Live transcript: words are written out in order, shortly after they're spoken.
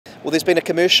Well, there's been a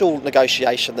commercial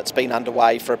negotiation that's been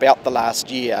underway for about the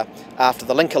last year after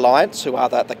the Link Alliance, who are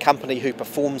the company who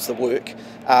performs the work,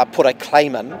 put a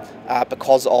claim in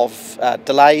because of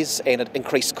delays and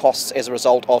increased costs as a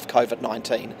result of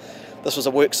COVID-19. This was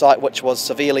a worksite which was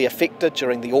severely affected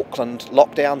during the Auckland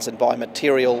lockdowns and by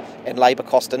material and labour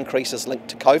cost increases linked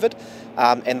to COVID,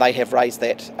 and they have raised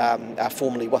that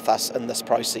formally with us in this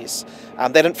process.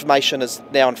 That information is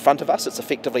now in front of us. It's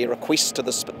effectively a request to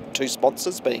the two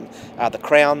sponsors, being the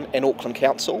Crown and Auckland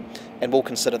Council, and we'll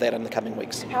consider that in the coming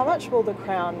weeks. How much will the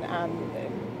Crown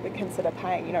consider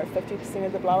paying? 50%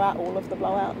 of the blowout, all of the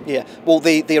blowout? Yeah, well,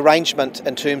 the arrangement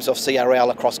in terms of CRL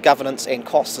across governance and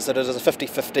costs is that it is a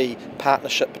 50-50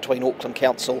 partnership between Auckland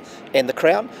Council and the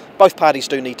Crown. Both parties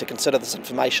do need to consider this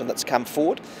information that's come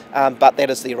forward, but that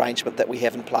is the arrangement that we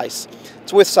have in place.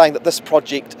 It's worth saying that this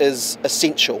project is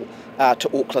essential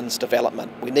to Auckland's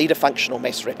development. We need a functional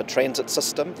mass rapid transit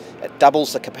system. It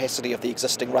doubles the capacity of the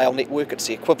existing rail network. It's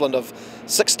the equivalent of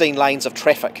 16 lanes of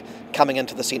traffic coming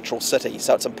into the central city.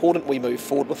 So it's important we move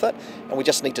forward with it, and we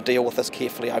just need to deal with this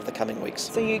carefully over the coming weeks.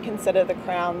 So you consider the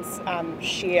Crown's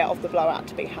share of the blowout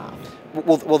to be half?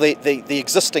 Well, the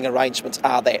existing arrangements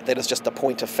are that. That is just a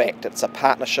point of fact. It's a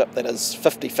partnership that is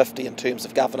 50-50 in terms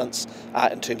of governance,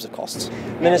 in terms of costs.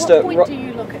 Minister, at what point do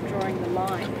you look at drawing the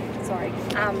line? Sorry,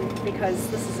 because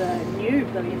this is a new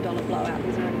 $1 billion blowout.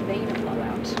 There's already been a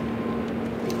blowout.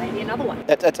 There may be another one.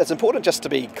 It's important just to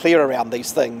be clear around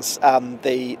these things.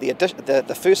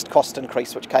 The first cost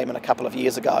increase, which came in a couple of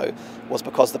years ago, was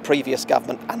because the previous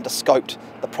government underscoped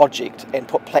the project and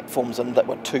put platforms in that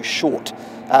were too short.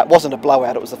 It wasn't a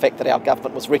blowout, it was the fact that our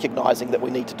government was recognising that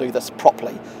we need to do this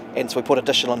properly, and so we put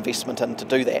additional investment in to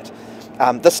do that.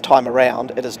 This time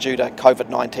around, it is due to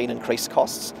COVID-19 increased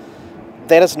costs.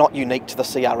 That is not unique to the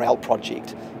CRL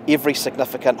project. Every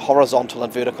significant horizontal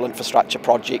and vertical infrastructure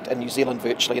project in New Zealand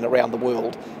virtually and around the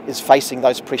world is facing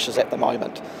those pressures at the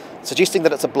moment. Suggesting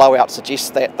that it's a blowout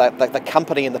suggests that the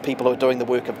company and the people who are doing the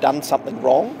work have done something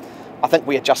wrong. I think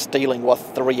we are just dealing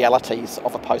with the realities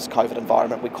of a post-COVID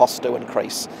environment where costs do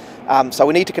increase. So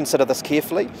we need to consider this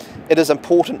carefully. It is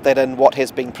important that in what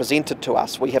has been presented to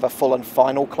us, we have a full and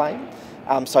final claim.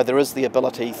 So there is the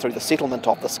ability through the settlement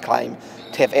of this claim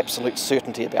to have absolute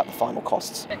certainty about the final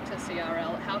costs. Back to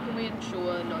CRL, how can we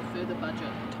ensure no further budget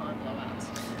or time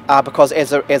blowouts? Because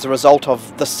as a result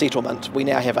of this settlement, we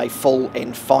now have a full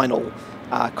and final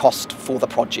cost for the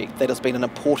project. That has been an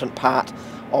important part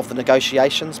of the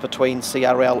negotiations between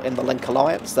CRL and the Link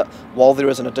Alliance, that while there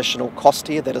is an additional cost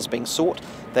here that is being sought,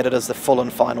 that it is the full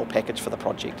and final package for the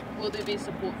project. Will there be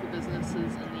support for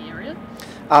businesses in the area?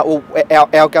 Well,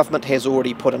 our government has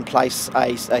already put in place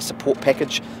a support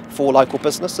package for local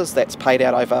businesses that's paid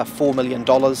out over $4 million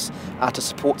to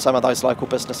support some of those local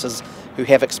businesses who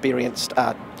have experienced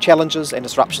challenges and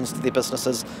disruptions to their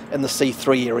businesses in the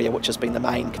C3 area, which has been the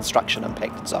main construction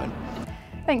impacted zone.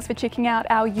 Thanks for checking out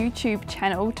our YouTube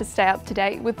channel. To stay up to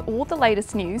date with all the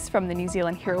latest news from the New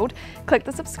Zealand Herald, click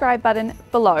the subscribe button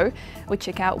below or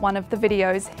check out one of the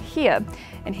videos here,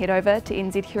 and head over to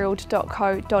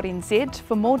nzherald.co.nz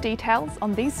for more details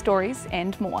on these stories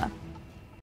and more.